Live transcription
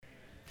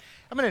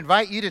I'm going to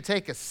invite you to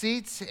take a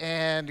seat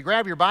and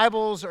grab your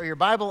Bibles or your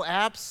Bible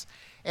apps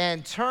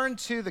and turn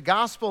to the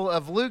Gospel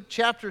of Luke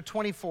chapter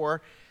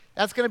 24.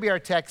 That's going to be our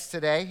text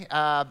today.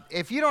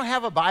 If you don't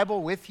have a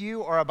Bible with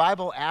you or a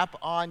Bible app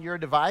on your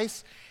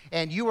device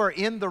and you are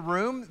in the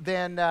room,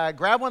 then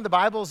grab one of the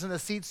Bibles in the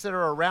seats that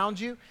are around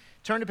you.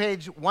 Turn to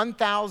page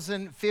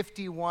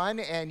 1051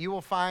 and you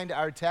will find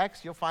our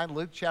text. You'll find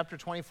Luke chapter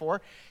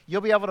 24. You'll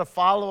be able to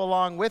follow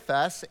along with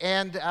us.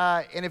 And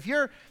if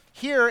you're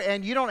here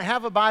and you don't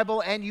have a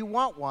Bible and you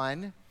want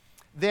one,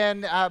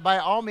 then by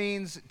all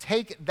means,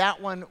 take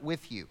that one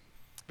with you.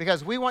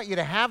 Because we want you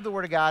to have the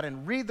Word of God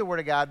and read the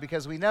Word of God,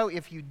 because we know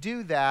if you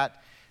do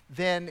that,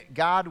 then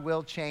God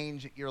will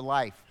change your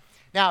life.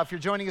 Now, if you're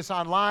joining us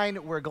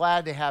online, we're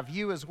glad to have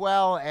you as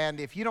well. And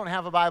if you don't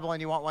have a Bible and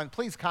you want one,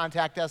 please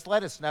contact us.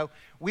 Let us know.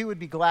 We would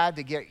be glad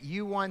to get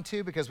you one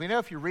too, because we know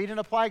if you read and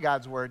apply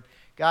God's Word,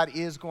 God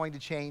is going to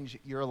change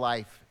your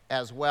life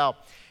as well.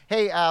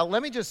 Hey,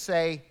 let me just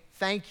say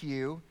thank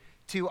you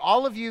to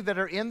all of you that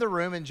are in the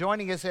room and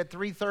joining us at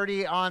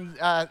 3:30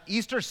 on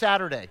Easter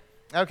Saturday,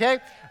 okay?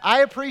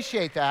 I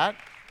appreciate that,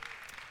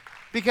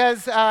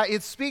 because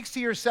it speaks to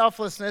your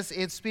selflessness,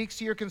 it speaks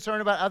to your concern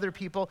about other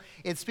people,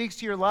 it speaks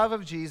to your love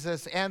of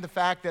Jesus and the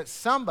fact that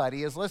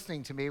somebody is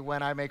listening to me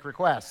when I make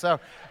requests. So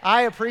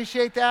I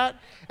appreciate that.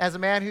 As a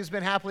man who's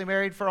been happily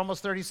married for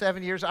almost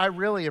 37 years, I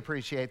really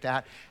appreciate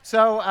that.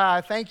 So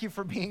thank you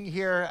for being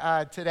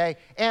here today.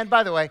 And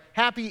by the way,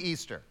 happy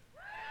Easter.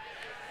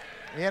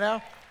 You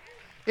know,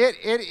 it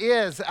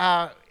is.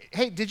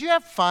 Hey, did you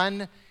have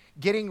fun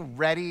getting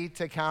ready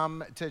to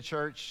come to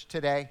church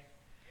today?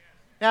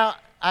 Now,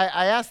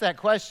 I asked that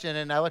question,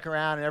 and I look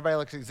around, and everybody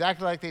looks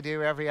exactly like they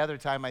do every other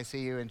time I see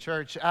you in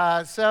church.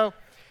 So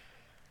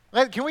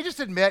can we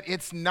just admit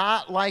it's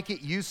not like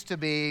it used to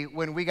be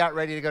when we got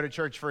ready to go to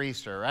church for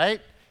Easter,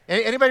 right?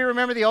 Anybody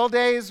remember the old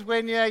days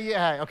when,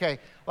 yeah, okay,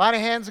 a lot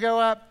of hands go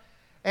up,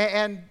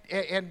 and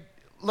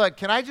look,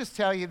 can I just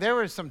tell you, there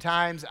were some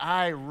times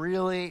I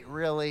really,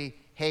 really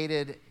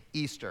hated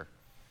Easter.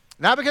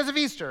 Not because of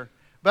Easter,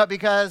 but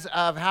because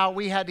of how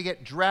we had to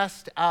get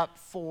dressed up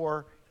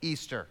for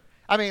Easter.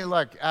 I mean,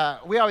 look,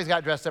 we always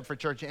got dressed up for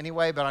church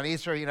anyway, but on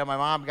Easter, you know, my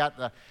mom got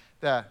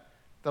the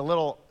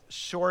little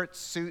short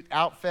suit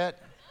outfit.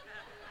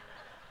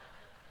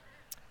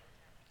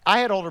 I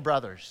had older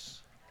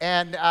brothers,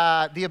 and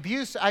the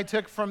abuse I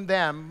took from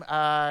them,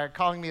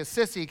 calling me a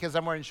sissy because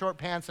I'm wearing short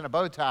pants and a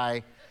bow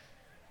tie,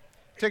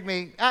 took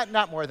me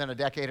not more than a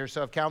decade or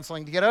so of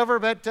counseling to get over,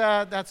 but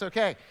that's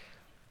okay.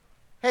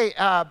 Hey,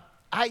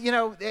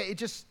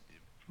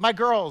 my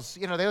girls,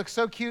 you know, they look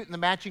so cute in the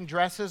matching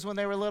dresses when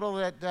they were little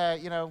that,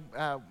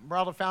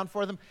 Meralda found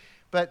for them.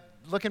 But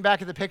looking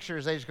back at the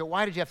pictures, they just go,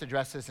 why did you have to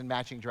dress this in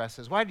matching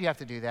dresses? Why did you have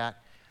to do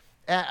that?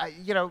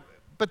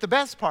 But the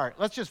best part,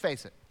 let's just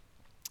face it,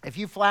 if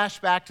you flash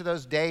back to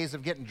those days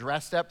of getting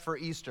dressed up for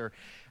Easter,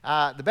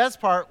 the best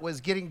part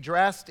was getting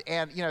dressed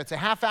and, it's a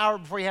half hour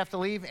before you have to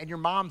leave and your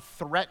mom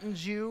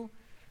threatens you.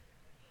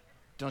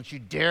 Don't you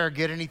dare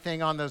get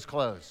anything on those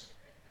clothes,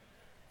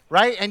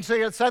 right? And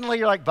so suddenly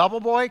you're like Bubble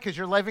Boy because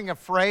you're living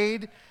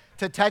afraid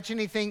to touch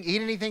anything,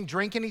 eat anything,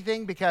 drink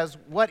anything, because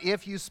what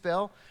if you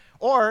spill?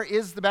 Or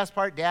is the best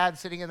part Dad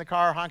sitting in the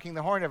car honking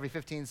the horn every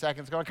 15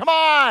 seconds going, come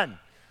on,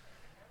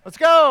 let's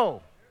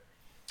go.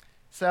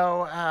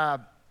 So,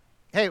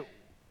 hey,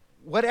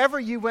 whatever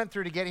you went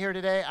through to get here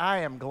today, I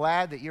am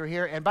glad that you're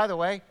here. And by the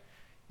way,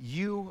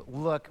 you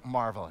look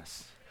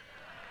marvelous.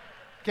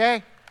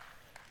 Okay?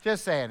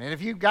 Just saying. And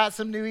if you've got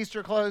some new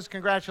Easter clothes,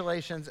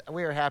 congratulations.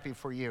 We are happy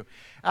for you.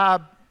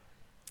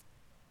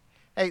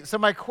 Hey, so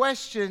my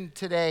question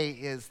today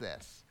is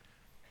this.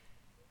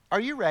 Are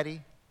you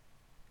ready?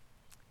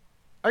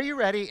 Are you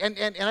ready? And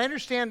I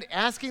understand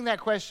asking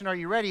that question, are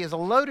you ready, is a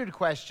loaded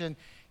question,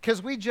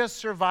 because we just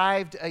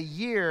survived a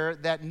year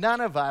that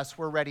none of us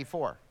were ready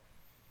for.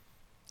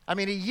 I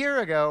mean, a year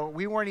ago,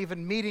 we weren't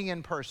even meeting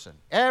in person.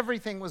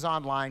 Everything was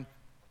online,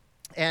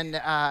 and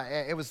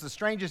it was the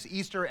strangest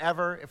Easter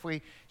ever, if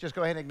we just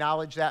go ahead and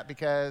acknowledge that,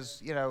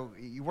 because,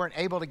 you weren't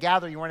able to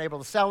gather, you weren't able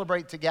to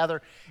celebrate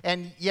together.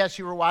 And yes,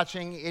 you were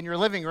watching in your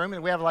living room,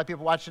 and we have a lot of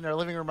people watching in their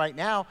living room right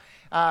now,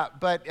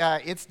 but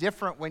it's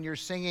different when you're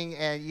singing,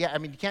 and you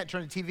can't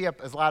turn the TV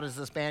up as loud as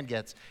this band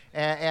gets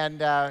and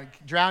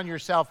drown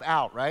yourself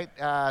out, right?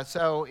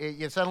 So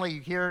suddenly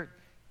you hear,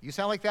 you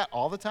sound like that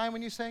all the time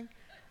when you sing?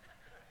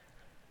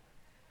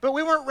 But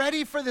we weren't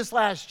ready for this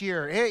last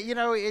year.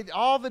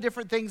 All the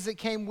different things that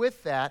came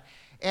with that.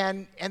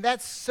 And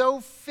that's so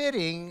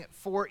fitting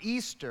for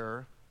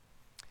Easter,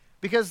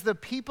 because the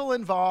people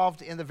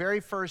involved in the very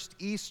first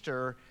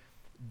Easter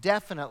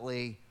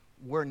definitely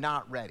were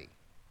not ready.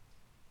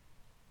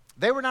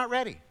 They were not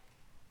ready.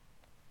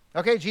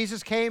 Okay,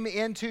 Jesus came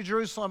into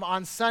Jerusalem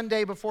on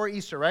Sunday before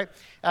Easter, right?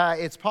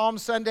 It's Palm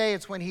Sunday.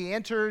 It's when he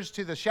enters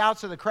to the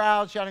shouts of the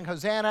crowd, shouting,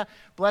 Hosanna,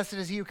 blessed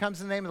is he who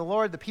comes in the name of the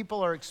Lord. The people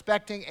are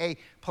expecting a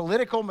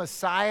political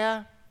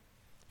Messiah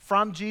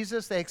from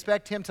Jesus. They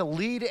expect him to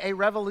lead a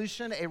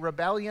revolution, a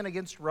rebellion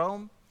against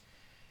Rome,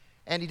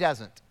 and he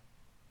doesn't.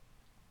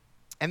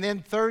 And then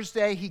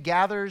Thursday, he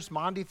gathers,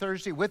 Maundy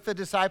Thursday, with the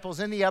disciples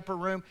in the upper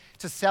room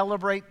to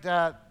celebrate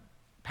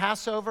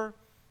Passover.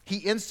 He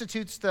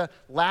institutes the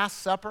Last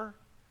Supper.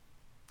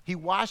 He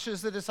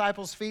washes the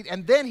disciples' feet,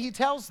 and then he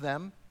tells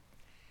them,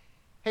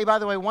 hey, by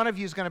the way, one of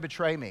you is going to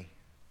betray me.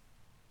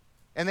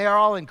 And they are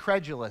all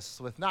incredulous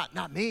with,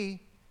 not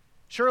me,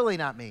 surely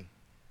not me.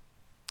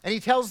 And he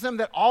tells them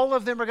that all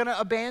of them are going to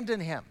abandon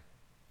him.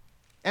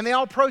 And they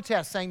all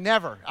protest, saying,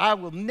 never, I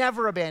will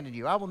never abandon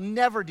you. I will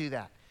never do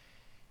that.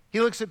 He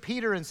looks at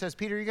Peter and says,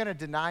 Peter, you're going to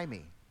deny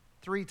me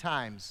 3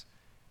 times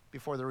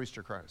before the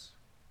rooster crows.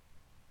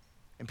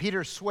 And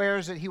Peter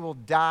swears that he will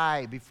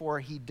die before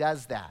he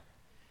does that.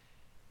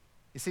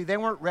 You see, they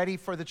weren't ready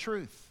for the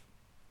truth.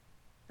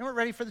 They weren't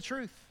ready for the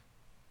truth.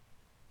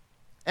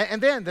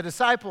 And then the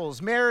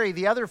disciples, Mary,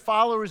 the other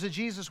followers of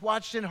Jesus,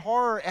 watched in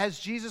horror as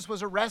Jesus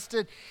was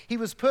arrested. He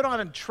was put on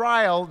a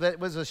trial that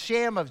was a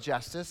sham of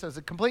justice, as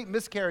a complete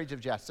miscarriage of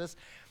justice.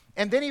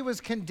 And then he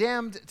was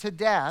condemned to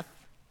death.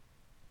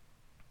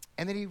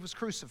 And then he was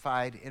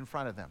crucified in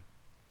front of them.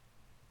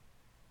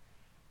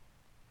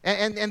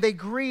 And they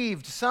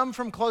grieved, some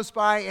from close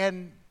by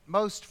and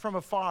most from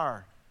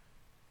afar,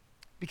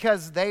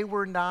 because they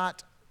were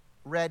not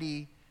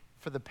ready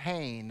for the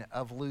pain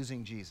of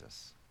losing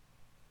Jesus.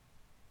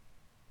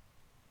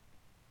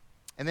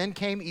 And then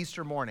came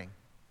Easter morning.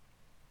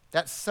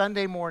 That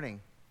Sunday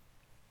morning,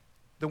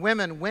 the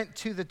women went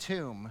to the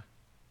tomb.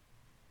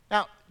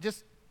 Now,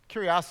 just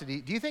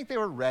curiosity, do you think they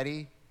were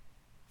ready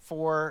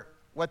for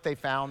what they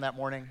found that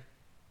morning?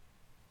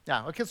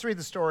 Now, let's read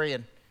the story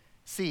and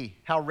see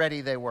how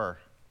ready they were.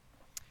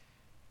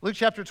 Luke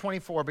chapter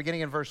 24,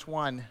 beginning in verse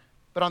 1.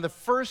 But on the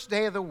first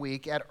day of the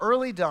week, at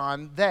early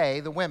dawn, they,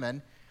 the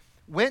women,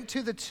 went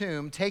to the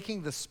tomb,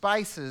 taking the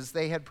spices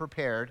they had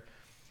prepared,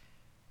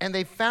 and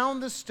they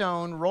found the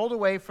stone rolled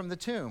away from the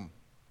tomb.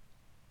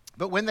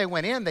 But when they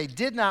went in, they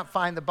did not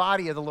find the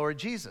body of the Lord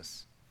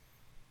Jesus.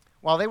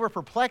 While they were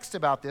perplexed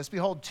about this,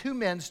 behold, 2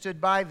 men stood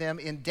by them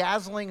in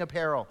dazzling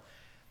apparel.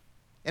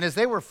 And as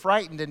they were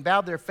frightened and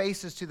bowed their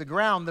faces to the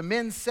ground, the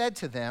men said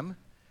to them,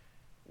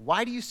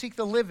 why do you seek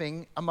the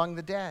living among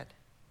the dead?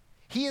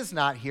 He is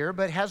not here,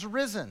 but has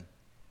risen.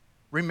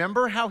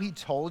 Remember how he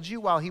told you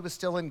while he was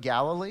still in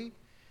Galilee,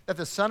 that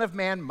the Son of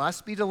Man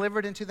must be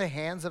delivered into the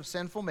hands of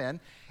sinful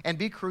men and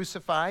be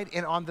crucified,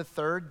 and on the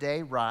 3rd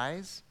day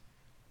rise?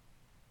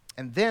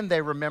 And then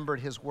they remembered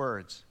his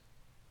words.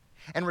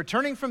 And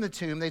returning from the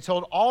tomb, they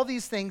told all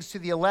these things to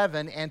the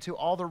 11 and to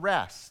all the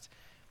rest.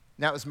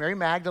 Now it was Mary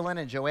Magdalene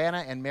and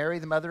Joanna and Mary,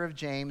 the mother of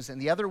James, and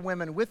the other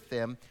women with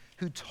them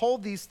who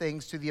told these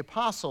things to the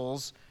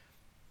apostles.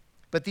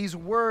 But these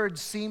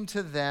words seemed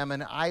to them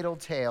an idle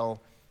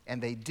tale,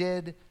 and they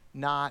did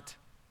not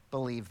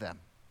believe them.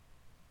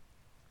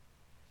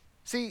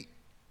 See,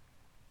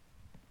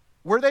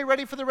 were they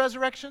ready for the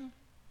resurrection?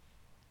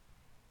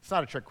 It's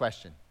not a trick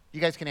question.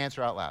 You guys can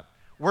answer out loud.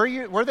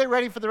 Were they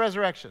ready for the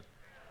resurrection?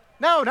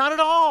 No, not at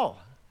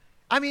all.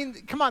 I mean,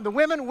 come on, the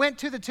women went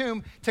to the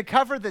tomb to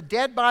cover the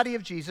dead body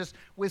of Jesus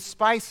with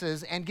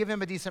spices and give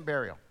him a decent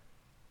burial.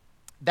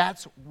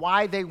 That's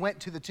why they went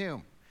to the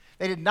tomb.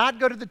 They did not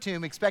go to the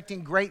tomb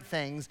expecting great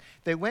things.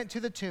 They went to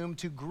the tomb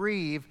to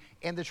grieve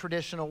in the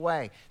traditional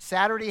way.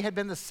 Saturday had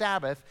been the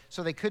Sabbath,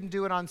 so they couldn't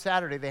do it on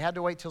Saturday. They had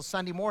to wait till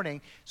Sunday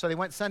morning, so they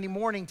went Sunday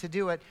morning to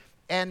do it,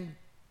 and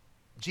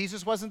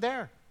Jesus wasn't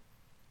there.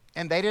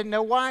 And they didn't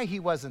know why he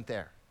wasn't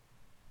there.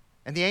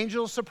 And the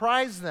angels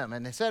surprised them,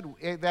 and they said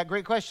that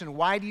great question,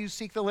 why do you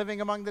seek the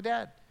living among the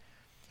dead?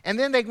 And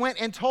then they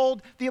went and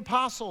told the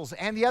apostles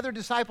and the other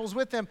disciples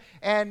with them,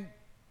 and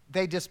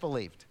they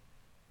disbelieved.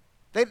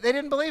 They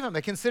didn't believe him.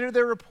 They considered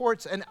their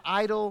reports an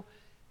idle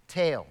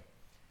tale.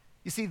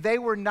 You see, they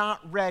were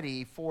not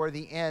ready for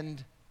the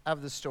end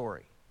of the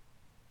story.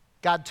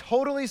 God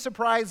totally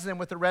surprised them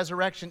with the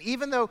resurrection,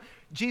 even though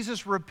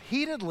Jesus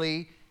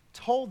repeatedly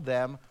told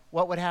them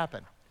what would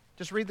happen.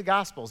 Just read the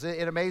Gospels.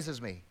 It amazes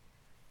me.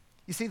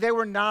 You see, they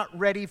were not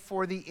ready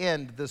for the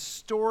end. The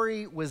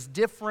story was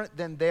different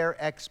than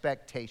their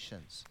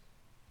expectations.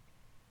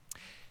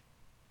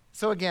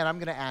 So again, I'm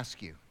going to ask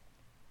you,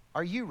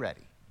 are you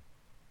ready?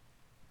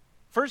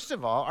 First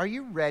of all, are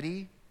you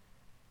ready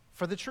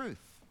for the truth?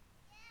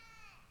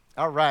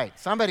 All right,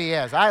 somebody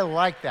is. I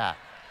like that.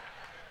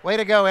 Way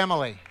to go,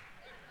 Emily.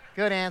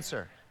 Good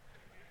answer.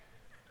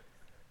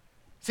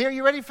 See, are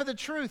you ready for the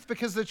truth?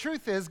 Because the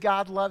truth is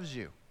God loves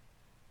you.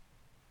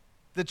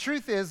 The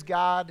truth is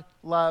God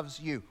loves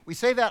you. We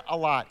say that a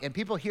lot, and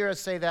people hear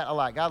us say that a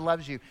lot. God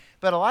loves you.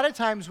 But a lot of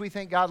times we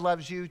think God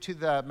loves you to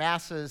the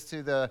masses,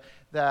 to the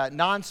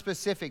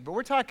non-specific. But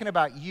we're talking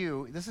about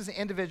you. This is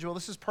individual.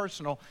 This is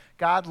personal.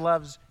 God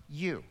loves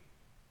you.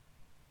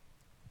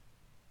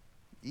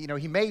 You know,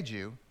 he made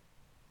you.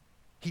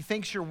 He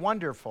thinks you're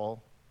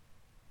wonderful,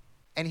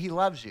 and he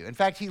loves you. In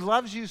fact, he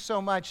loves you so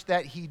much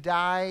that he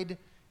died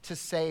to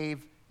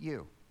save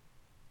you.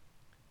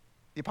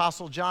 The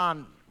Apostle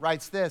John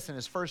writes this in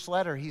his first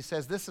letter. He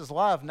says, this is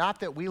love,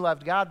 not that we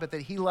loved God, but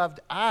that he loved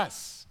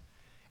us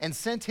and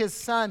sent his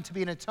Son to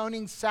be an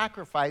atoning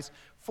sacrifice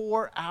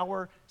for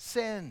our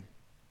sin.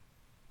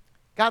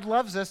 God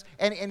loves us,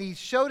 and he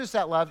showed us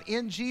that love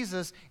in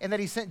Jesus, and that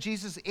he sent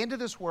Jesus into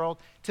this world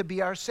to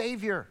be our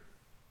Savior.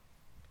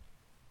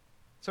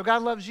 So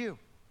God loves you.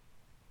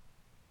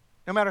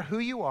 No matter who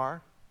you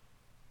are,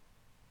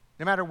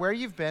 no matter where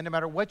you've been, no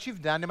matter what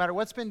you've done, no matter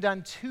what's been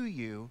done to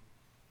you,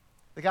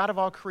 the God of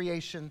all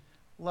creation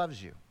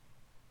loves you.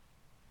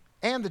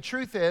 And the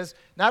truth is,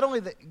 not only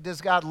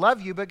does God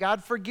love you, but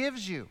God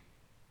forgives you.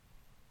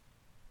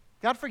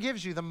 God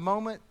forgives you the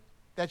moment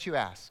that you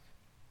ask.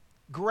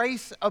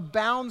 Grace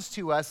abounds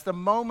to us the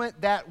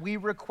moment that we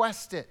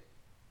request it.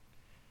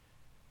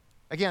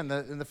 Again,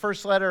 in the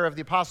first letter of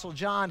the Apostle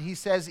John, he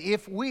says,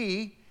 if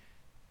we,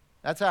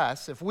 that's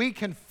us, if we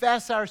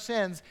confess our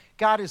sins,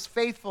 God is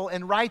faithful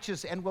and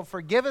righteous and will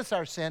forgive us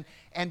our sin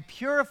and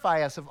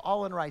purify us of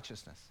all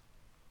unrighteousness.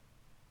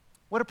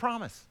 What a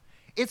promise.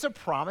 It's a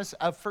promise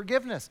of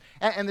forgiveness.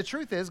 And the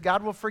truth is,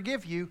 God will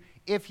forgive you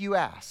if you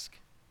ask.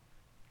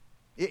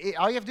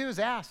 All you have to do is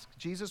ask,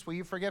 Jesus, will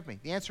you forgive me?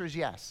 The answer is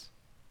yes.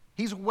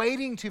 He's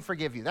waiting to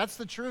forgive you. That's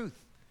the truth.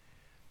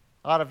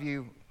 A lot of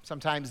you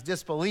sometimes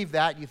disbelieve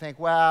that. You think,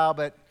 well,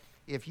 but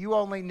if you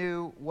only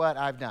knew what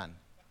I've done.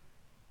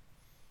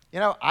 You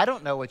know, I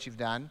don't know what you've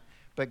done,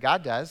 but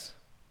God does.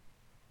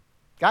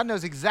 God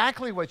knows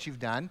exactly what you've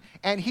done,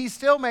 and he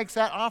still makes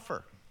that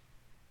offer.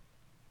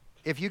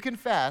 If you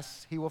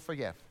confess, he will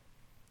forgive.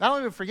 Not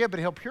only will he forgive, but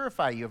he'll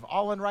purify you of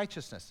all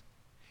unrighteousness.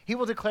 He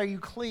will declare you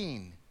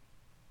clean.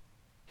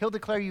 He'll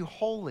declare you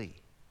holy.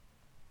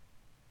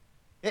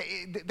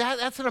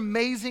 That's an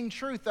amazing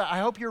truth. I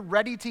hope you're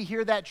ready to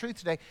hear that truth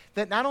today,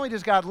 that not only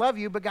does God love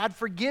you, but God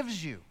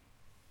forgives you.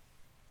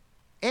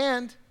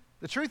 And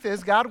the truth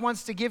is, God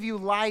wants to give you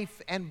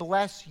life and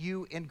bless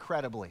you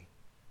incredibly.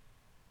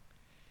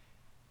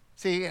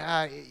 See,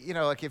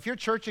 like if your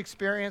church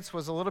experience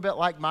was a little bit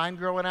like mine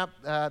growing up,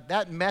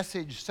 that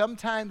message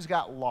sometimes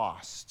got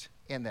lost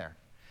in there.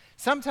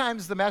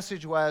 Sometimes the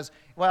message was,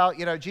 well,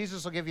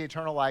 Jesus will give you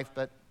eternal life,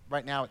 but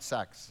right now it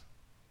sucks.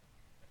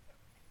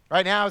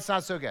 Right now it's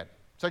not so good.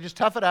 So just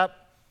tough it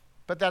up,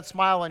 put that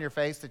smile on your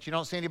face that you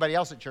don't see anybody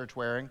else at church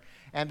wearing,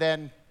 and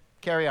then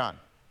carry on.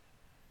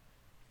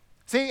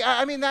 See,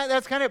 I mean,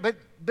 that's kind of, but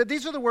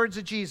these are the words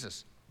of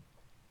Jesus.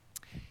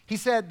 He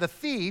said, the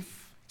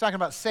thief, talking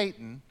about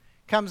Satan,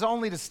 comes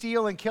only to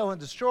steal and kill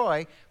and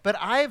destroy, but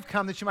I have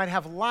come that you might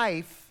have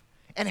life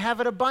and have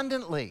it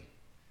abundantly,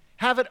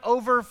 have it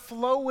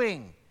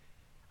overflowing.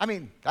 I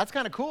mean, that's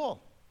kind of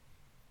cool.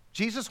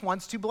 Jesus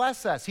wants to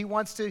bless us. He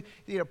wants to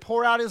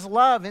pour out his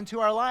love into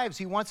our lives.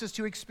 He wants us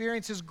to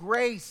experience his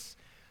grace.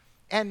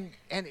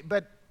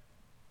 But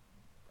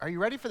are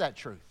you ready for that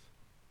truth?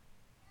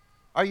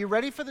 Are you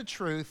ready for the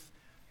truth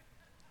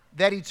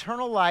that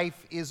eternal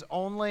life is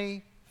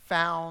only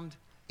found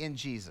in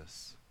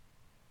Jesus?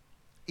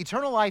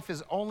 Eternal life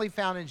is only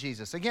found in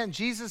Jesus. Again,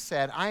 Jesus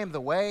said, I am the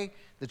way,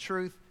 the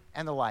truth,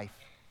 and the life.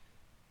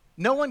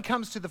 No one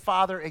comes to the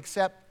Father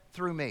except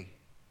through me.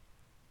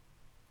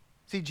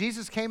 See,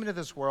 Jesus came into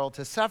this world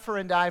to suffer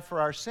and die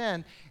for our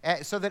sin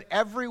so that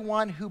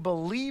everyone who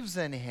believes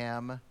in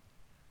him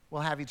will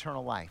have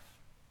eternal life.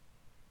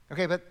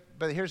 Okay, but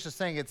here's the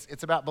thing.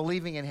 It's about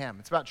believing in him.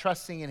 It's about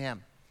trusting in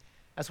him.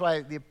 That's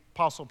why the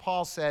Apostle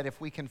Paul said, if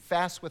we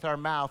confess with our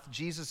mouth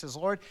Jesus is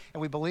Lord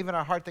and we believe in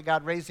our heart that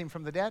God raised him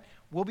from the dead,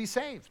 we'll be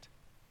saved.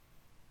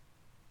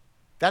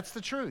 That's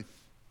the truth.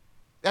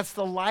 That's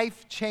the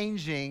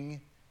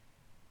life-changing,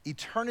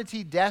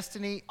 eternity,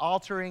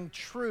 destiny-altering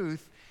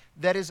truth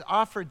that is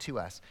offered to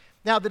us.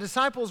 Now, the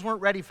disciples weren't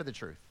ready for the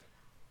truth.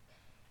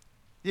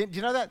 Do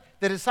you know that?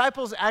 The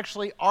disciples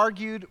actually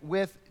argued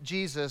with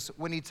Jesus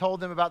when he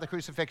told them about the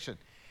crucifixion.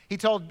 He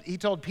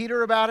told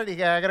Peter about it.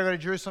 I got to go to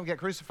Jerusalem, get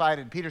crucified.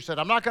 And Peter said,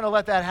 I'm not going to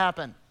let that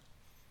happen.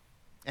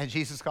 And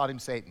Jesus called him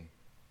Satan.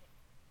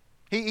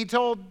 He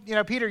told,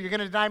 Peter, you're going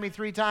to deny me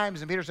 3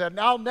 times. And Peter said,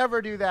 I'll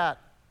never do that.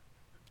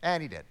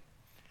 And he did.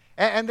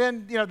 And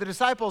then, the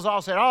disciples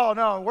all said, oh,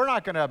 no, we're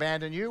not going to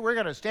abandon you. We're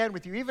going to stand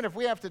with you even if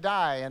we have to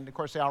die. And, of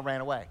course, they all ran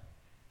away.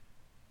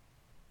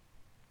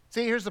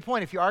 See, here's the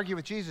point. If you argue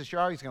with Jesus, you're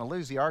always going to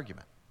lose the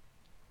argument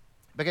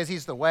because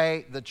he's the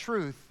way, the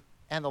truth,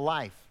 and the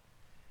life.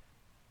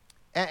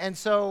 And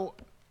so,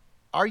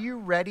 are you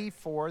ready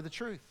for the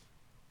truth?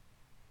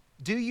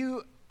 Do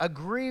you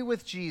agree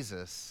with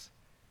Jesus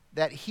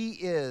that he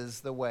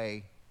is the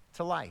way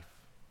to life?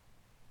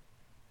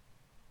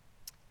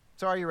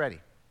 So, are you ready?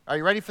 Are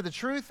you ready for the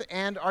truth,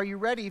 and are you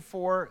ready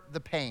for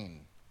the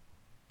pain?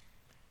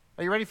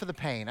 Are you ready for the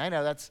pain? I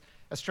know that's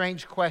a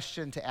strange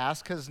question to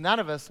ask because none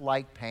of us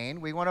like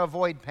pain. We want to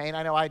avoid pain.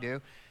 I know I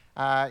do.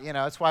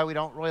 That's why we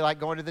don't really like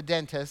going to the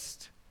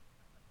dentist.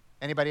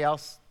 Anybody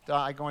else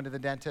like going to the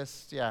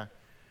dentist? Yeah.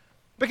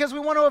 Because we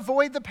want to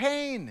avoid the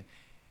pain.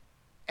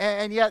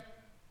 And yet,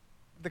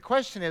 the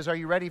question is, are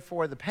you ready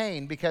for the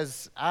pain?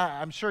 Because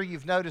I'm sure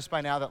you've noticed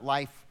by now that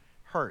life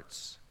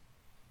hurts.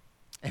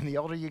 And the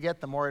older you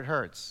get, the more it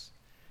hurts.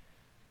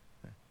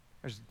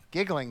 There's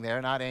giggling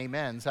there, not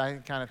amens. I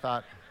kind of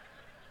thought.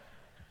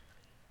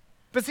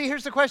 But see,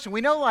 here's the question.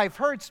 We know life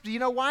hurts. Do you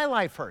know why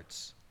life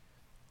hurts?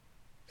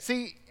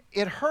 See,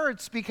 it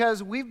hurts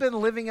because we've been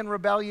living in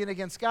rebellion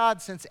against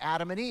God since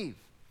Adam and Eve.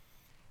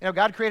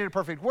 God created a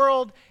perfect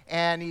world,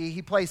 and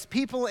he placed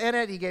people in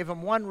it. He gave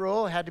them one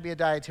rule. It had to be a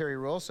dietary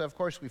rule, so of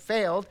course we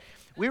failed.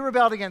 We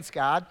rebelled against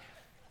God,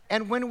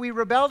 and when we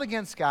rebelled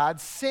against God,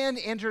 sin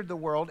entered the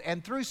world,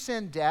 and through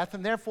sin, death,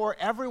 and therefore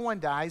everyone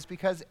dies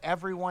because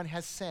everyone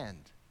has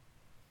sinned.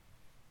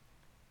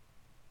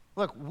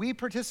 Look, we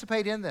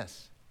participate in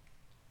this.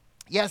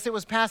 Yes, it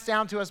was passed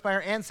down to us by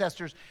our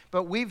ancestors,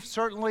 but we've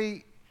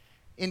certainly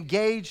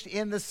engaged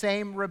in the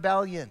same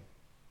rebellion.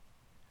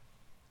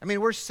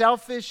 We're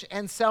selfish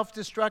and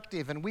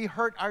self-destructive, and we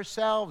hurt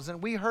ourselves,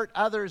 and we hurt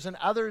others, and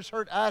others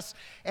hurt us,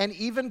 and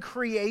even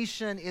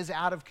creation is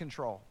out of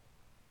control.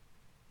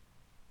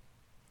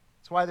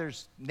 That's why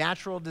there's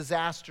natural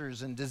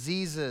disasters and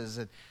diseases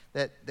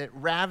that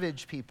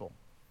ravage people.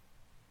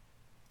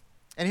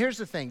 And here's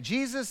the thing,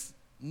 Jesus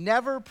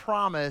never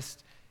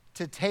promised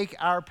to take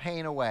our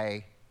pain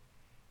away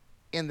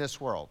in this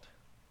world.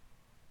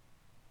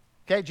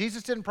 Okay,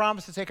 Jesus didn't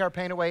promise to take our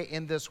pain away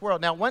in this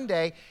world. Now, one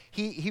day,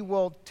 he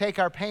will take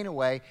our pain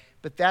away,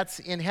 but that's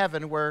in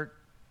heaven where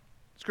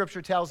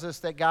Scripture tells us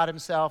that God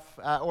himself,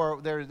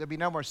 or there'll be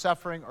no more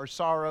suffering or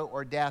sorrow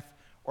or death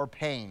or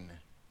pain.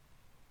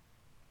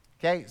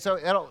 Okay, so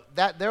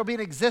there'll be an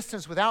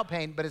existence without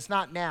pain, but it's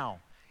not now.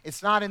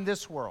 It's not in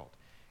this world.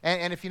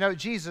 And if you know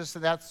Jesus,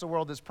 then that's the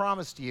world that's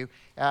promised to you,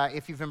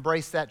 if you've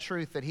embraced that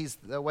truth, that he's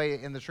the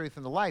way and the truth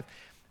and the life.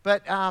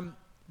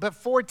 But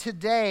for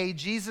today,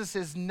 Jesus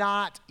is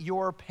not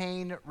your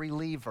pain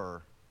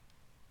reliever.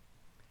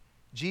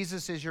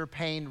 Jesus is your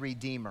pain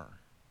redeemer.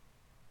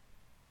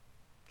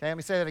 Okay, let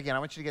me say that again. I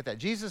want you to get that.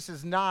 Jesus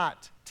is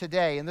not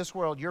today in this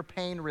world your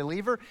pain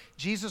reliever.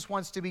 Jesus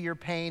wants to be your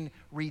pain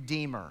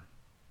redeemer.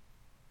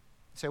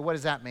 So what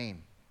does that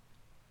mean?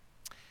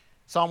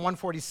 Psalm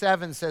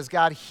 147 says,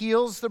 God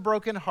heals the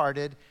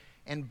brokenhearted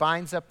and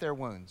binds up their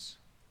wounds.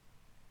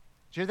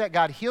 Did you hear that?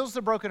 God heals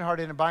the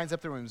brokenhearted and binds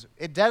up their wounds.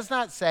 It does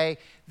not say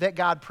that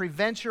God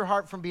prevents your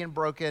heart from being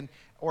broken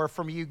or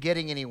from you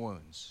getting any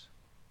wounds.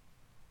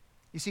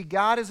 You see,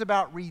 God is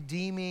about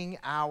redeeming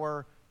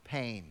our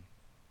pain.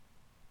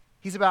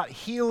 He's about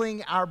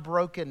healing our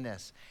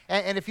brokenness.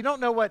 And if you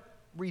don't know what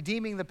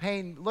redeeming the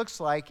pain looks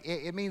like,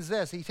 it means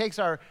this. He takes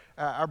our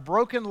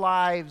broken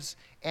lives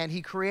and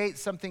he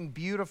creates something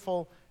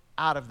beautiful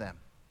out of them.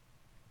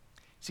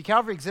 See,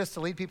 Calvary exists to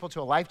lead people to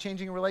a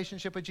life-changing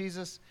relationship with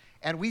Jesus,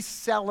 and we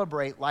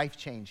celebrate life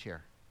change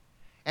here.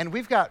 And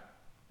we've got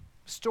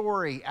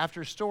story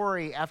after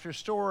story after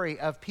story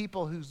of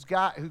people who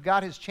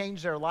God has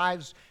changed their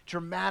lives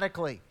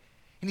dramatically.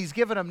 And he's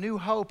given them new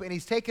hope, and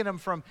he's taken them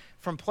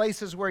from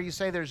places where you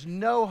say there's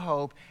no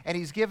hope, and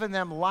he's given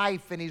them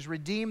life, and he's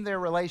redeemed their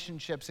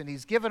relationships, and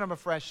he's given them a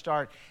fresh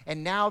start,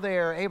 and now they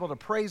are able to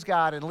praise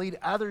God and lead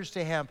others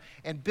to him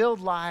and build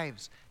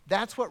lives.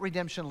 That's what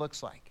redemption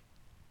looks like.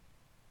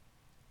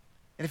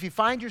 And if you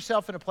find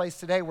yourself in a place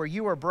today where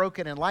you are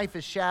broken and life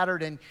is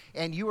shattered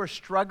and you are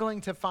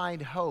struggling to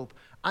find hope,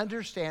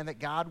 understand that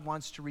God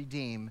wants to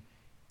redeem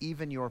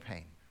even your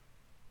pain.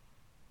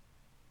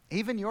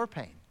 Even your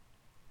pain.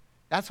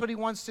 That's what he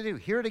wants to do.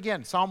 Hear it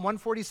again. Psalm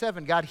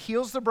 147, God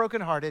heals the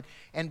brokenhearted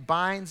and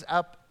binds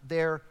up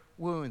their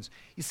wounds.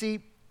 You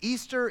see,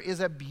 Easter is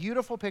a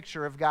beautiful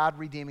picture of God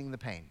redeeming the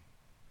pain.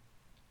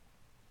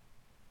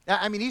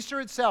 Easter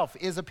itself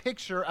is a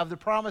picture of the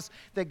promise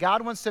that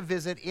God wants to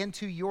visit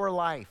into your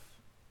life.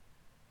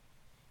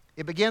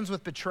 It begins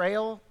with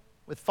betrayal,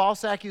 with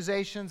false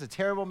accusations, a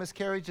terrible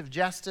miscarriage of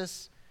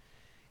justice.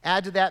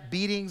 Add to that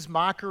beatings,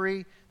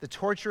 mockery, the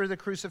torture of the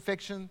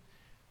crucifixion,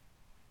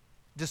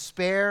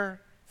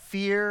 despair,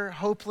 fear,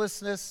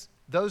 hopelessness.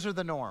 Those are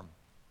the norm.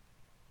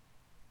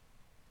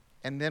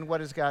 And then what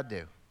does God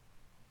do?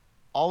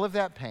 All of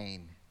that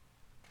pain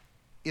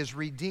is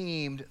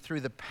redeemed through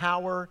the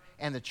power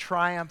and the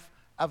triumph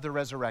of the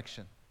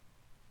resurrection.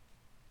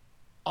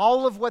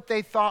 All of what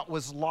they thought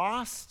was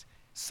lost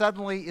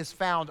suddenly is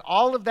found.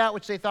 All of that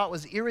which they thought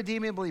was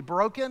irredeemably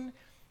broken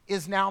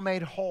is now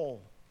made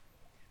whole.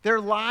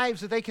 Their lives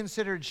that they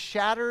considered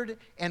shattered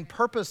and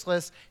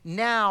purposeless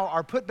now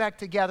are put back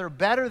together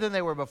better than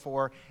they were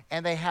before,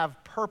 and they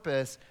have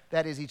purpose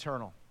that is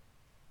eternal.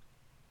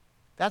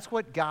 That's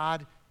what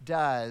God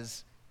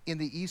does in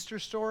the Easter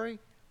story.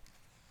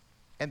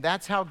 And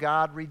that's how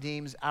God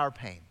redeems our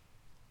pain.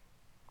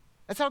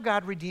 That's how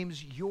God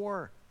redeems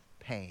your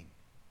pain.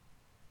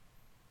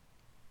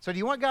 So do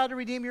you want God to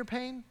redeem your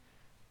pain?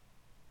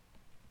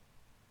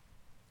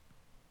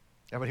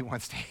 Nobody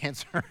wants to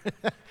answer.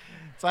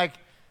 It's like,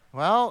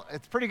 well,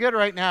 it's pretty good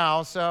right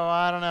now, so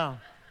I don't know.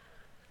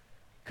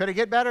 Could it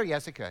get better?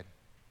 Yes, it could.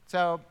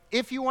 So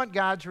if you want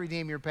God to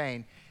redeem your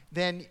pain,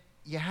 then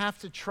you have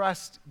to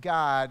trust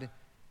God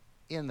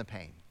in the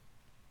pain.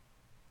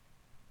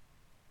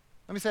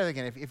 Let me say that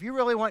again. If you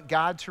really want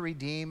God to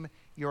redeem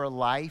your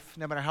life,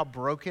 no matter how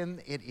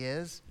broken it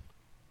is,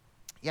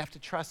 you have to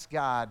trust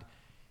God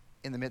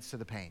in the midst of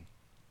the pain.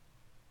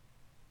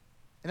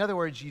 In other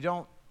words, you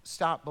don't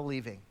stop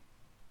believing.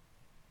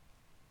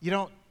 You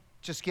don't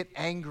just get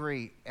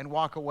angry and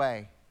walk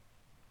away.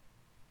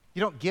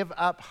 You don't give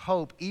up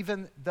hope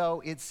even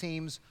though it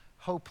seems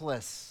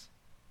hopeless.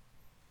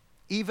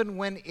 Even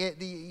when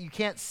you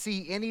can't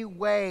see any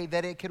way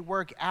that it could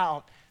work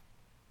out.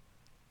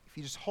 If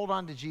you just hold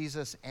on to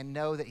Jesus and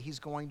know that he's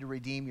going to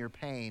redeem your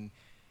pain,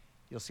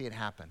 you'll see it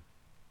happen.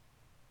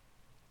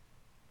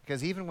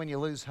 Because even when you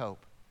lose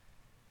hope,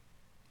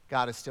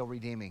 God is still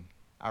redeeming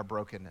our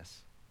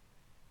brokenness.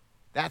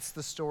 That's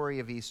the story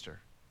of Easter.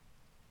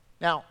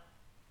 Now,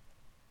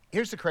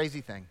 here's the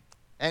crazy thing.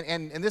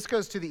 And this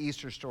goes to the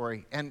Easter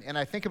story. And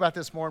I think about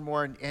this more and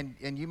more,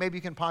 and you maybe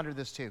can ponder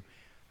this too.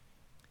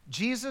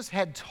 Jesus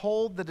had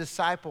told the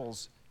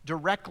disciples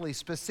directly,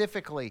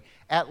 specifically,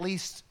 at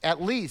least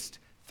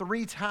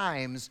 3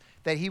 times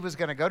that he was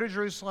going to go to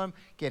Jerusalem,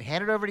 get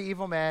handed over to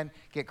evil men,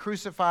 get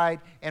crucified,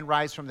 and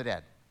rise from the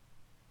dead.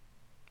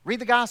 Read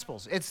the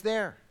Gospels. It's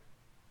there.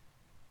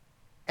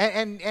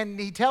 And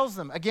he tells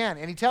them again,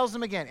 and he tells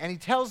them again, and he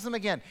tells them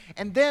again.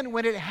 And then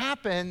when it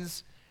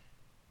happens,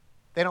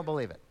 they don't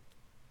believe it.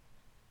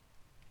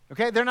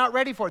 Okay? They're not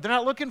ready for it. They're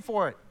not looking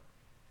for it.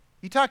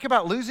 You talk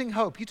about losing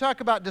hope. You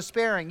talk about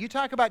despairing. You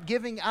talk about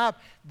giving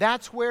up.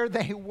 That's where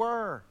they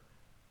were.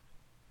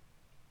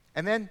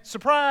 And then,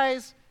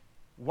 surprise,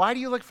 why do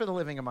you look for the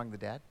living among the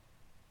dead?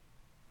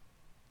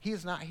 He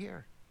is not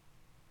here.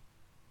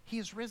 He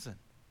is risen.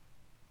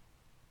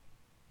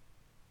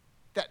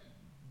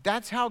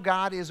 That's how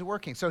God is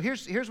working. So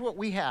here's what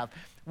we have.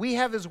 We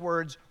have his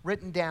words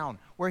written down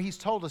where he's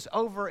told us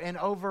over and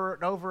over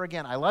and over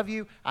again, I love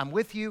you, I'm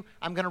with you,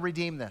 I'm going to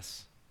redeem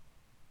this.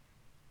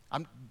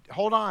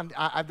 Hold on.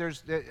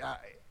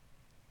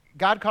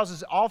 God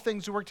causes all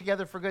things to work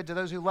together for good to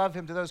those who love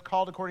him, to those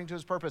called according to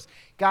his purpose.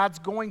 God's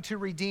going to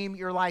redeem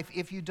your life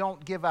if you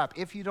don't give up,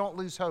 if you don't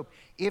lose hope,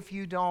 if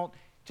you don't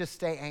just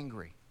stay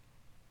angry.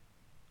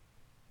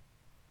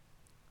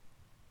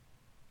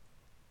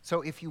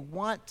 So if you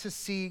want to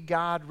see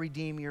God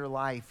redeem your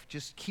life,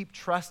 just keep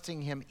trusting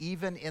him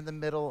even in the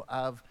middle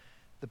of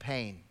the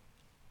pain.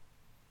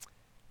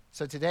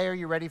 So today, are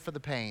you ready for the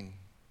pain?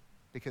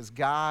 Because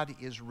God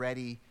is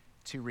ready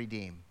to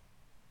redeem.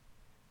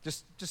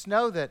 Just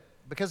know that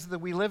because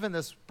we live in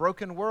this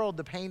broken world,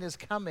 the pain is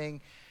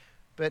coming,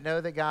 but know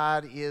that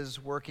God is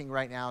working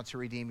right now to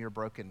redeem your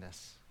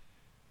brokenness.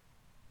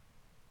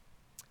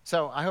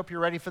 So I hope you're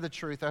ready for the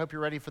truth. I hope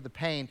you're ready for the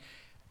pain.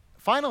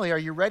 Finally, are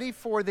you ready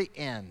for the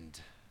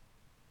end?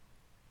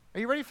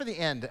 Are you ready for the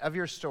end of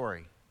your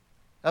story,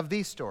 of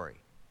the story?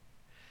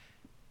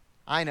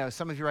 I know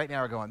some of you right now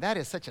are going, that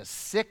is such a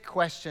sick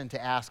question to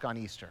ask on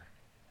Easter.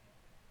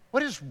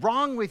 What is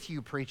wrong with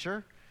you,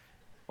 preacher?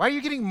 Why are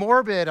you getting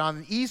morbid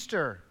on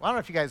Easter? Well, I don't know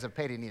if you guys have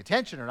paid any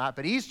attention or not,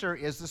 but Easter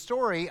is the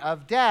story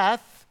of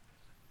death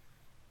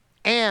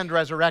and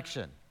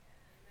resurrection.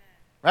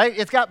 Right?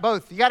 It's got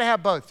both. You got to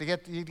have both. To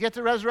get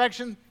to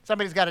resurrection,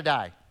 somebody's got to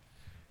die.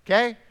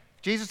 Okay?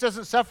 Jesus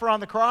doesn't suffer on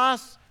the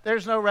cross.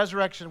 There's no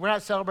resurrection. We're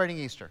not celebrating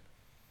Easter.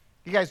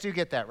 You guys do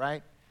get that,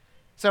 right?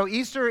 So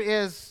Easter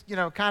is,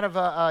 kind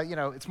of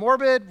it's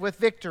morbid with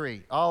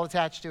victory all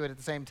attached to it at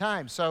the same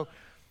time. So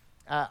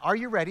are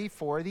you ready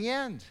for the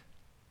end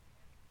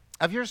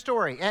of your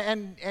story?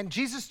 And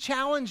Jesus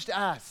challenged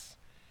us.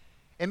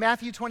 In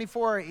Matthew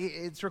 24,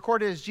 it's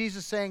recorded as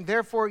Jesus saying,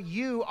 therefore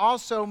you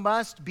also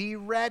must be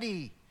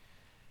ready,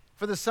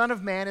 for the Son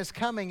of Man is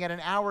coming at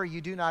an hour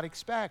you do not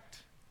expect.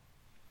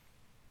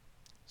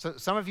 So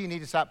some of you need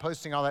to stop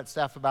posting all that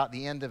stuff about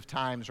the end of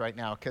times right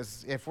now,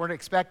 because if we're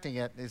expecting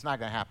it, it's not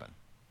going to happen.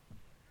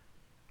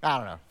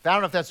 I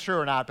don't know if that's true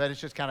or not, but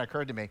it's just kind of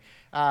occurred to me.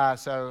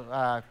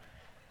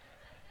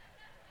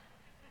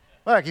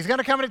 Look, he's going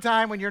to come at a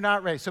time when you're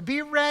not ready. So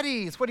be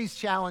ready. It's what he's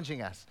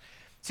challenging us.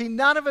 See,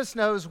 none of us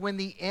knows when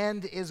the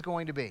end is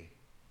going to be.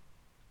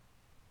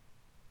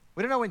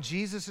 We don't know when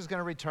Jesus is going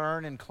to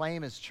return and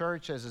claim his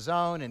church as his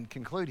own and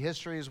conclude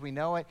history as we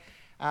know it.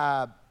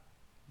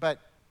 But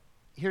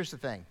here's the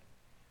thing.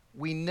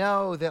 We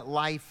know that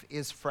life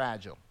is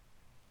fragile.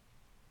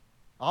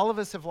 All of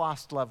us have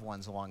lost loved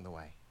ones along the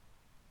way.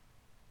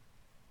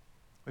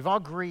 We've all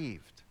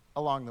grieved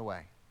along the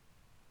way.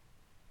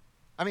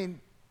 I mean,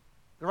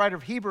 the writer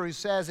of Hebrews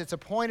says it's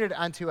appointed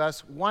unto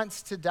us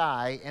once to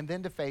die and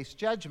then to face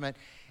judgment.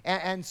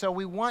 And so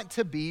we want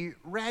to be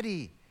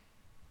ready.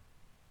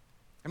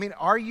 I mean,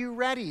 are you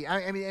ready?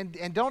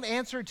 And don't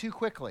answer too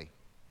quickly.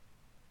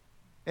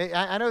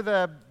 I know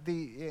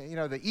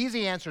the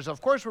easy answer is,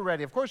 of course we're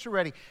ready, of course we're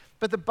ready.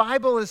 But the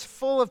Bible is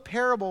full of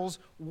parables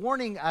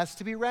warning us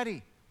to be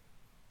ready.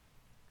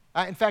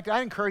 In fact,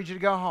 I encourage you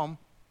to go home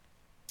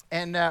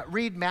and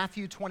read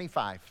Matthew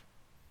 25.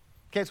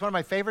 Okay, it's one of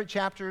my favorite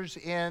chapters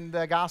in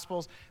the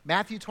Gospels.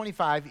 Matthew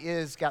 25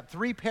 is got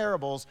 3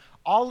 parables.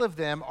 All of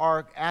them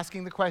are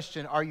asking the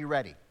question, are you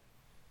ready?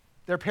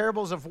 They're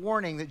parables of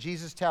warning that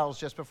Jesus tells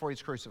just before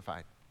he's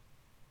crucified.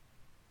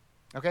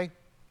 Okay?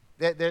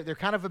 They're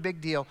kind of a big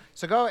deal.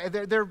 So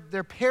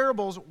they're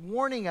parables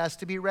warning us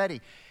to be ready.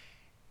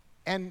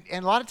 And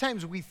a lot of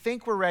times we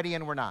think we're ready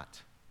and we're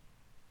not.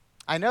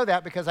 I know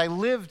that because I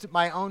lived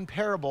my own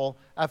parable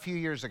a few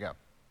years ago.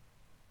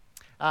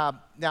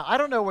 Now, I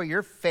don't know where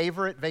your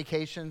favorite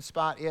vacation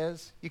spot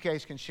is. You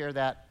guys can share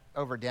that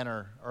over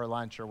dinner or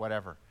lunch or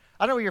whatever.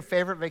 I don't know where your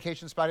favorite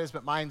vacation spot is,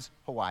 but mine's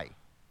Hawaii.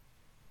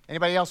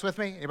 Anybody else with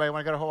me? Anybody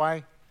want to go to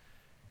Hawaii?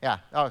 Yeah.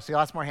 Oh, see,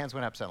 lots more hands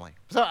went up suddenly.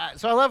 So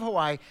I love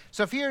Hawaii.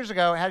 So a few years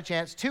ago, I had a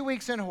chance, 2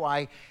 weeks in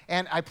Hawaii,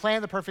 and I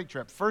planned the perfect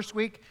trip. First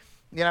week,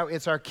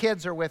 it's our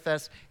kids are with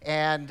us,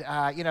 and,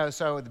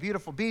 so the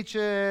beautiful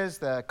beaches,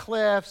 the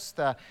cliffs,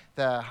 the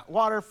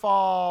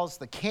waterfalls,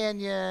 the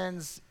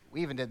canyons.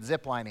 We even did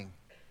zip lining.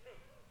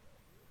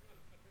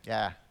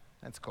 Yeah,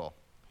 that's cool.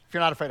 If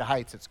you're not afraid of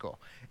heights, it's cool.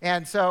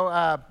 And so,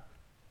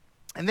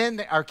 and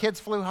then our kids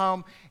flew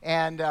home,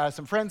 and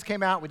some friends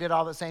came out. We did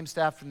all the same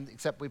stuff,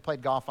 except we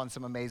played golf on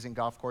some amazing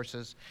golf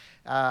courses.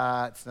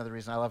 It's another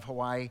reason I love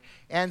Hawaii.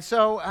 And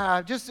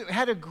so just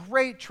had a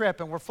great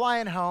trip, and we're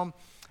flying home.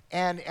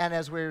 And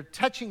as we're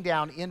touching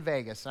down in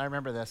Vegas, and I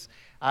remember this,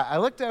 I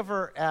looked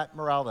over at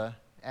Merelda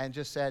and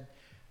just said,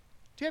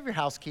 "Do you have your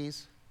house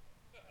keys?"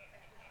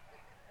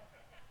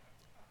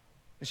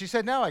 And she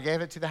said, "No, I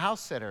gave it to the house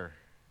sitter."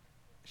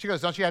 She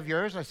goes, "Don't you have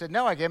yours?" And I said,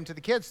 "No, I gave them to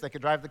the kids so they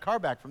could drive the car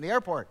back from the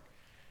airport."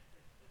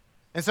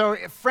 And so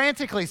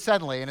frantically,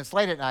 suddenly, and it's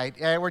late at night,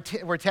 we're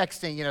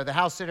texting, the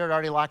house sitter had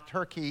already locked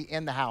her key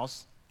in the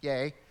house.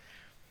 Yay.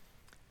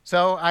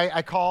 So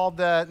I called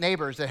the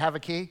neighbors that have a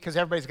key, because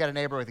everybody's got a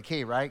neighbor with a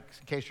key, right,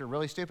 in case you're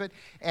really stupid.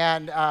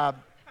 And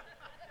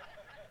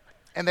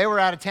they were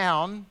out of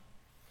town.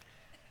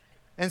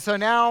 And so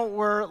now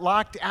we're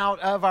locked out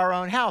of our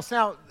own house.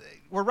 Now,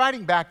 we're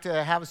riding back to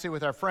Havasu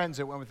with our friends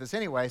that went with us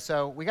anyway,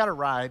 so we got a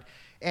ride.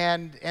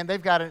 And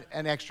they've got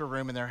an extra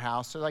room in their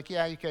house. So like,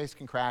 yeah, you guys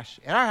can crash.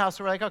 In our house,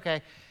 we're like,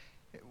 okay,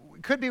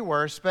 it could be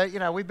worse, but,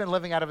 we've been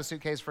living out of a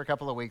suitcase for a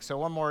couple of weeks, so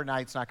one more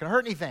night's not going to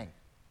hurt anything.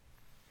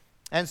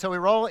 And so we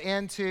roll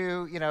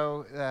into,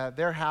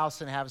 their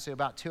house in Havasu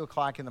about 2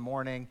 o'clock in the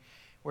morning.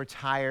 We're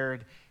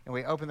tired, and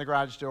we open the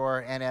garage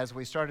door, and as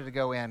we started to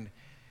go in,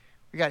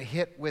 we got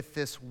hit with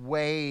this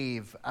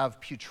wave of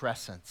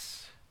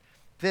putrescence.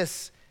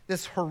 This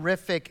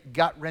horrific,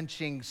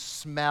 gut-wrenching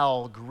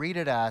smell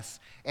greeted us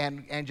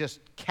and just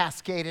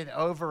cascaded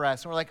over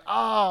us. And we're like,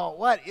 oh,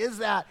 what is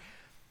that?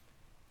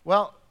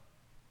 Well,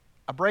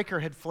 a breaker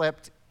had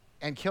flipped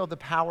and killed the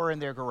power in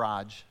their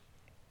garage.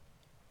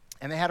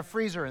 And they had a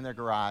freezer in their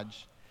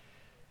garage.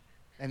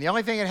 And the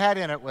only thing it had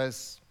in it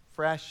was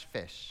fresh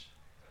fish.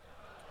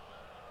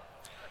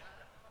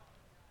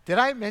 Did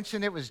I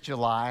mention it was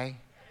July?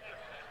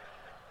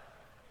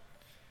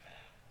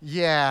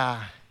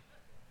 Yeah.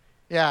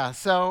 Yeah,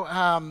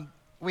 so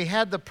we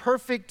had the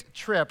perfect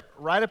trip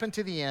right up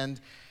until the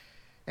end,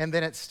 and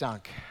then it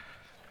stunk.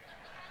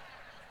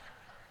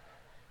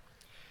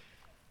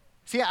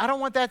 See, I don't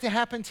want that to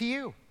happen to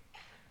you.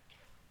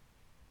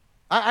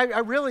 I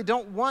really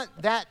don't want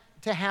that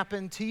to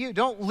happen to you.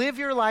 Don't live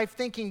your life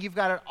thinking you've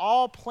got it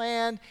all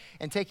planned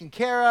and taken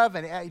care of,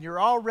 and you're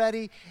all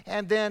ready,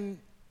 and then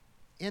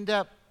end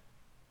up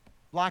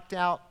locked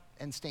out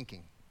and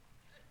stinking.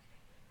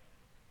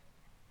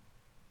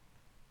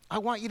 I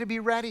want you to be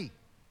ready.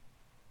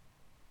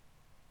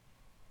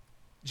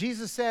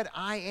 Jesus said,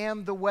 "I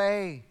am the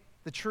way,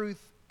 the truth,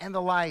 and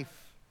the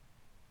life.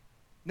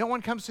 No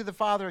one comes to the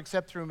Father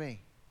except through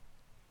me."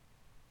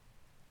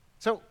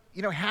 So,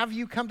 have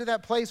you come to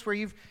that place where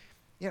you've,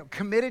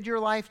 committed your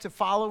life to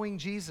following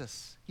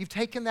Jesus? You've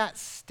taken that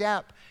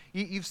step.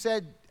 You've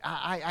said,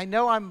 I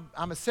know I'm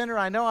a sinner.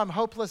 I know I'm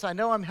hopeless. I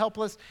know I'm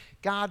helpless.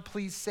 God,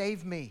 please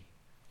save me.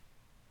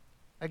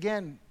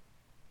 Again,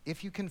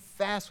 if you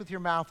confess with your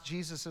mouth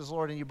Jesus is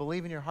Lord and you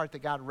believe in your heart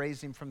that God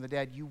raised him from the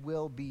dead, you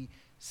will be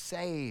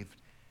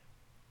saved.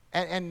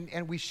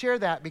 And we share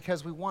that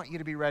because we want you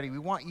to be ready. We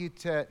want you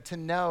to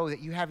know that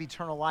you have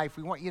eternal life.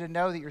 We want you to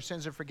know that your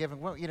sins are forgiven.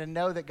 We want you to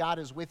know that God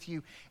is with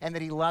you and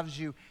that he loves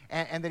you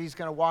and that he's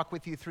going to walk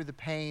with you through the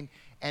pain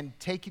and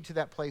take you to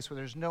that place where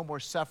there's no more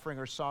suffering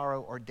or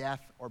sorrow or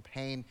death or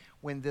pain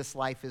when this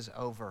life is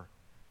over.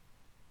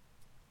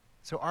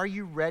 So are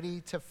you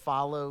ready to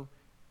follow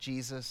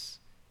Jesus?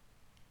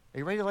 Are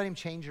you ready to let him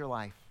change your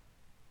life?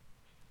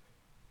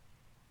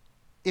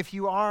 If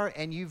you are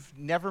and you've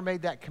never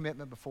made that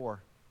commitment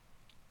before,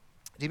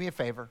 do me a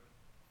favor.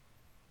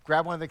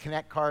 Grab one of the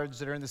Connect cards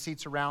that are in the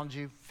seats around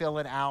you, fill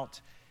it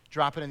out,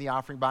 drop it in the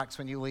offering box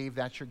when you leave.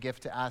 That's your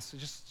gift to us. So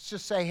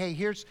just say, hey,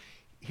 here's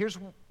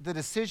the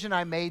decision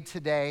I made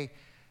today,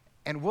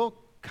 and we'll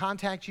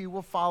contact you.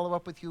 We'll follow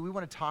up with you. We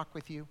want to talk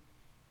with you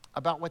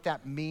about what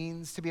that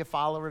means to be a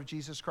follower of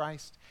Jesus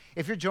Christ.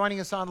 If you're joining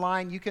us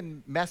online, you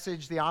can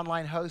message the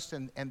online host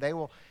and they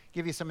will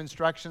give you some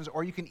instructions,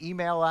 or you can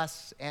email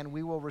us and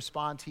we will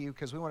respond to you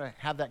because we want to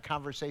have that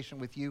conversation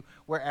with you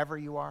wherever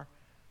you are.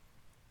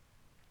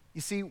 You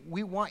see,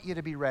 we want you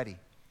to be ready.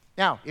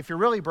 Now, if you're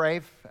really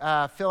brave,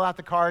 fill out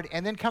the card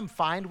and then come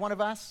find one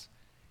of us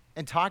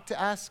and talk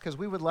to us because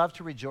we would love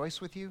to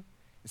rejoice with you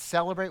and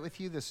celebrate with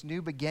you this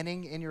new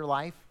beginning in your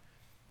life.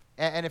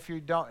 And if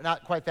you're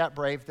not quite that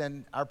brave,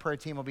 then our prayer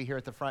team will be here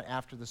at the front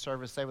after the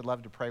service. They would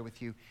love to pray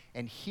with you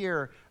and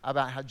hear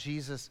about how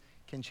Jesus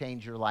can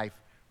change your life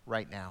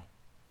right now.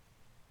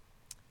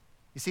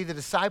 You see, the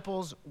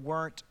disciples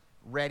weren't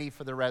ready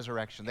for the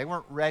resurrection. They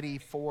weren't ready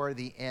for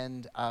the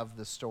end of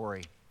the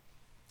story.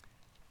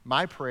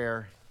 My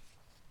prayer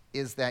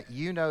is that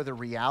you know the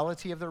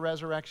reality of the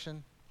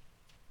resurrection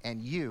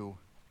and you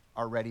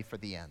are ready for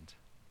the end.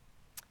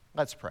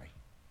 Let's pray.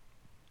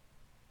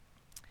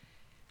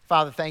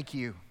 Father, thank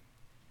you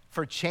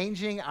for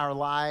changing our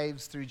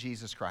lives through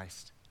Jesus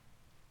Christ.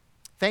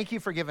 Thank you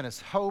for giving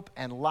us hope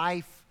and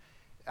life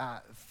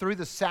through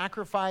the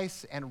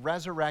sacrifice and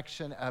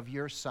resurrection of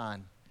your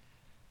Son.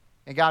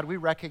 And God, we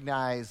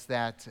recognize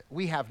that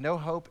we have no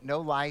hope, no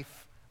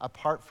life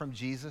apart from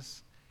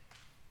Jesus.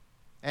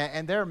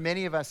 And there are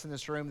many of us in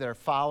this room that are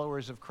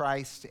followers of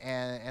Christ.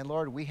 And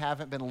Lord, we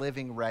haven't been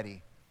living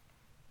ready.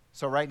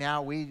 So right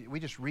now, we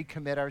just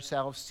recommit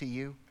ourselves to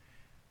you.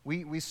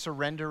 We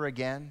surrender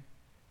again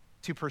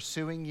to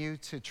pursuing you,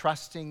 to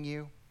trusting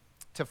you,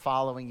 to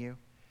following you.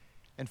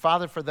 And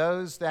Father, for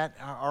those that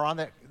are on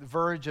the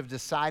verge of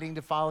deciding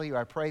to follow you,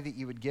 I pray that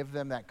you would give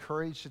them that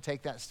courage to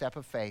take that step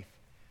of faith,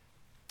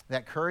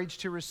 that courage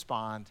to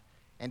respond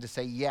and to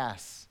say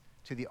yes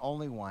to the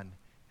only one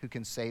who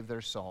can save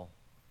their soul.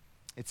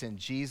 It's in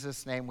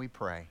Jesus' name we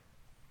pray.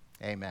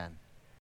 Amen.